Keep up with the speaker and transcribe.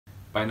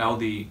By now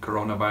the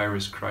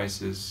coronavirus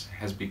crisis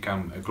has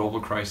become a global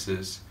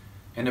crisis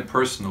and a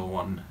personal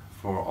one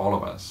for all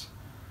of us.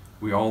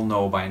 We all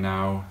know by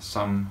now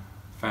some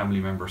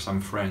family member,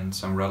 some friend,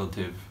 some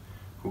relative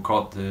who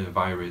caught the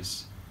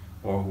virus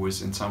or who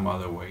is in some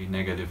other way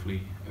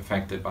negatively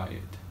affected by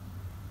it.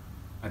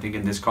 I think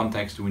in this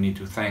context we need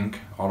to thank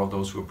all of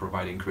those who are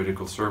providing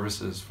critical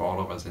services for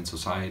all of us in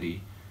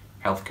society,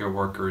 healthcare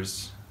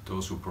workers,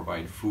 those who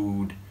provide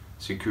food,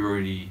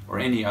 security, or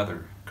any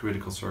other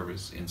critical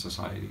service in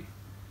society.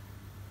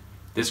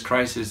 This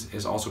crisis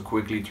is also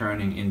quickly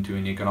turning into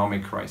an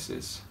economic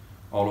crisis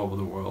all over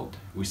the world.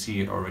 We see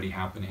it already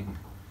happening.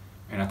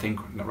 And I think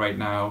right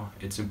now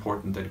it's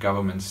important that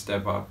governments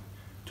step up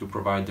to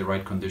provide the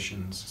right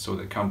conditions so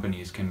that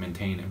companies can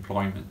maintain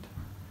employment.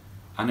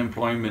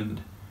 Unemployment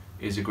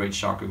is a great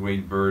shock, a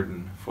great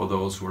burden for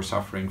those who are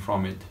suffering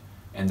from it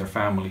and their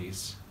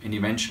families, and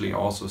eventually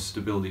also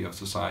stability of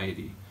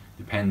society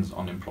depends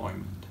on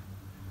employment.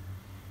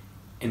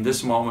 In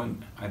this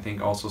moment, I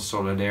think also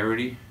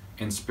solidarity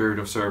and spirit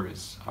of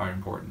service are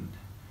important.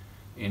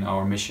 In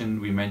our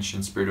mission, we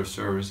mentioned spirit of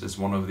service as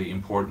one of the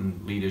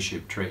important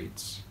leadership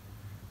traits.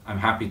 I'm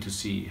happy to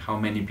see how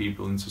many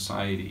people in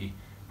society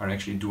are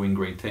actually doing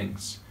great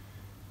things.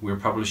 We're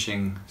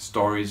publishing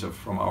stories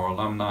from our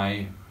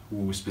alumni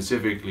who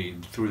specifically,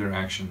 through their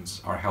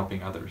actions, are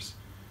helping others.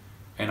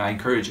 And I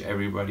encourage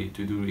everybody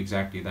to do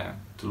exactly that,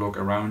 to look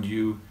around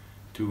you,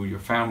 to your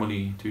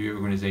family, to your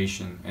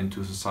organization, and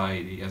to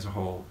society as a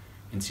whole,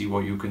 and see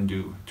what you can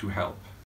do to help.